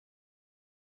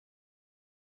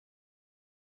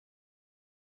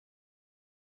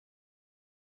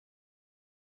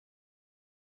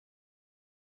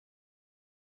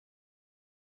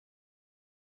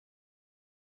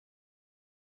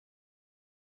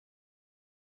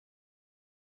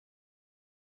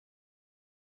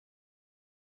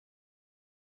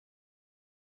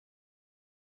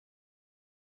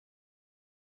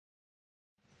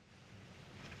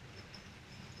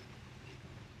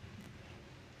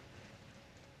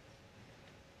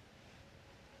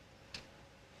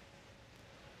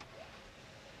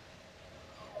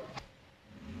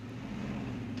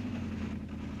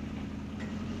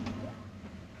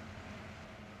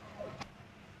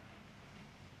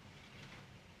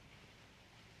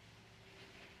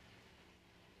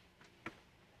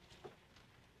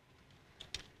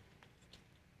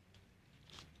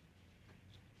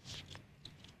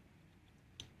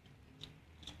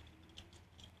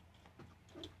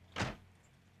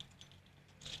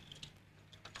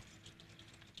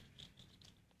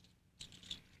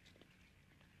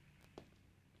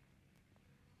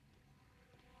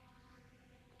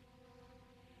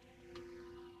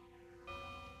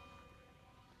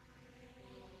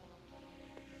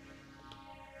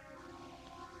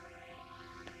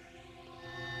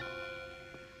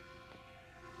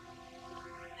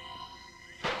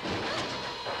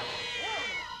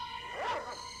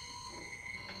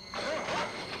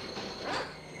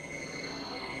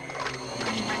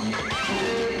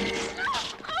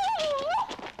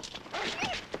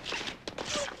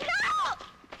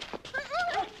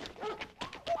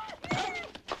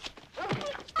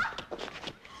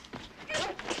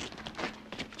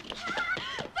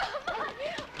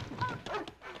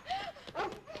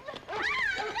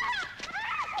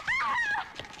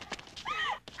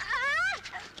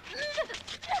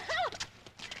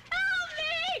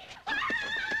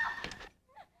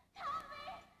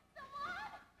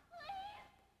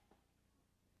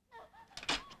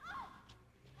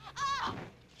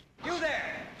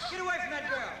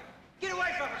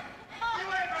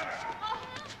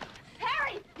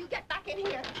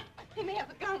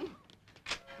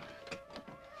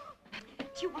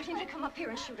him to come up here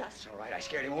and shoot us. It's all right. I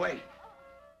scared him away.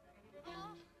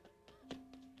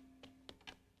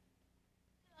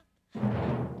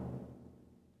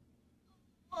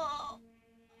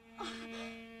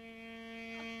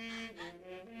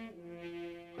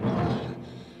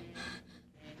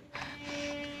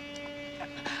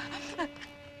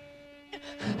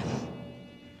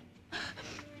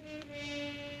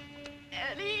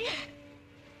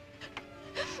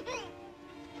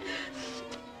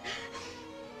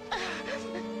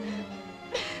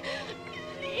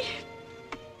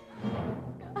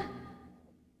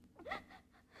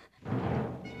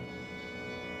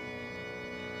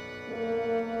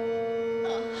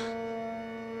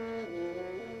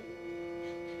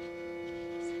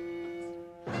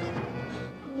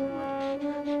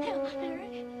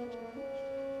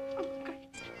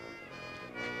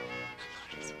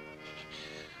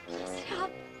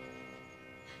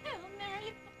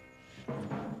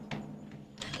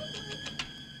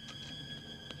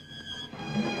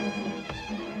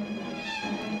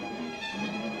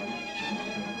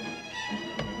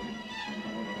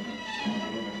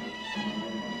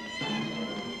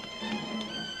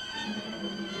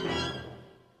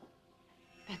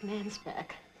 Man's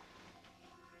back.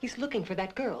 He's looking for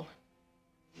that girl.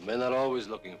 Men are always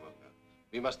looking for girls.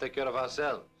 We must take care of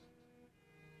ourselves.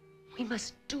 We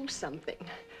must do something.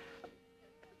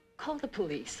 Call the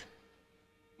police.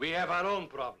 We have our own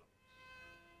problems.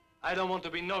 I don't want to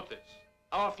be noticed.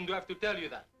 How often do I have to tell you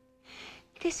that?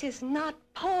 This is not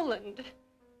Poland.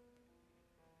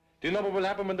 Do you know what will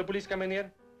happen when the police come in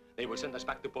here? They will send us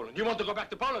back to Poland. You want to go back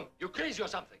to Poland? You're crazy or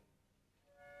something?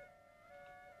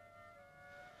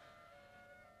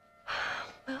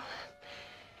 Well,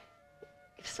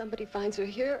 if somebody finds her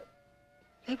here,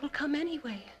 they will come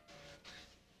anyway.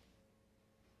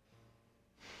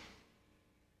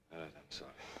 All right, I'm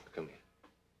sorry. Come here.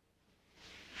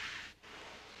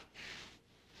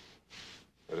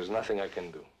 There is nothing I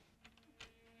can do.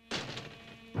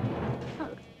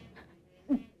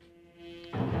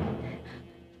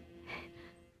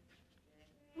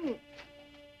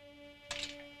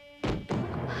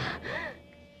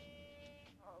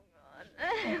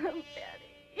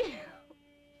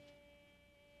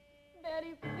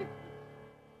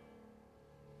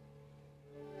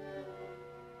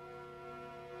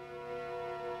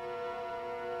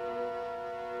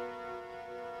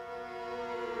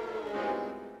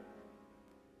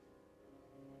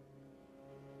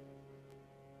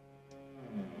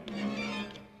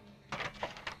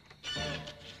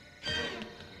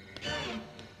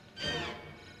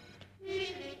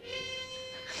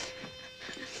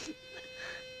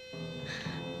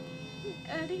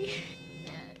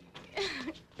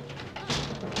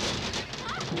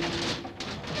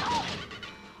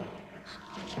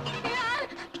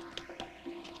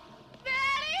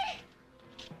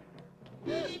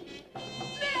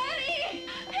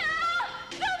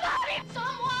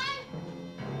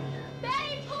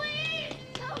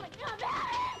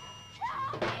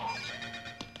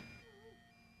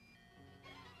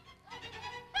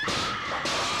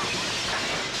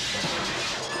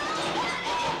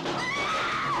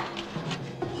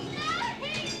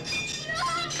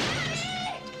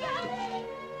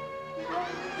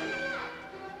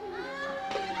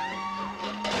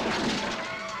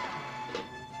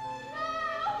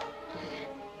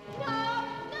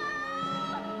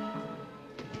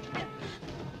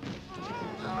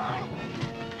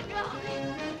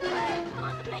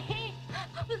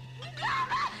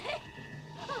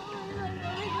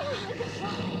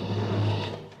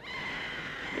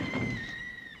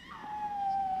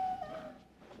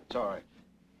 It's all right.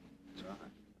 It's all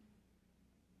right.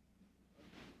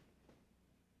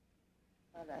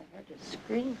 Thought I heard a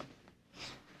scream.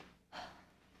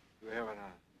 You're having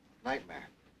a nightmare.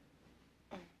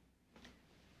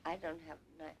 I don't have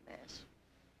nightmares.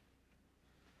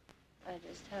 I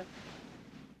just have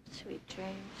sweet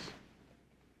dreams.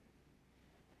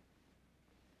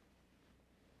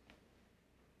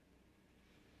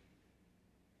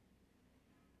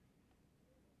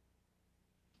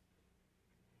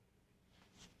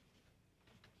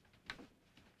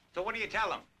 So what do you tell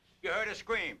them? You heard a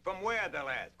scream. From where, they'll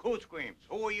ask. Who screams?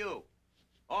 Who are you?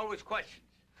 Always questions.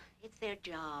 It's their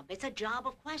job. It's a job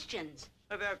of questions.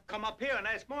 So they'll come up here and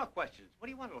ask more questions. What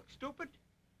do you want to look stupid?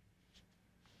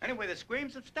 Anyway, the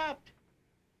screams have stopped.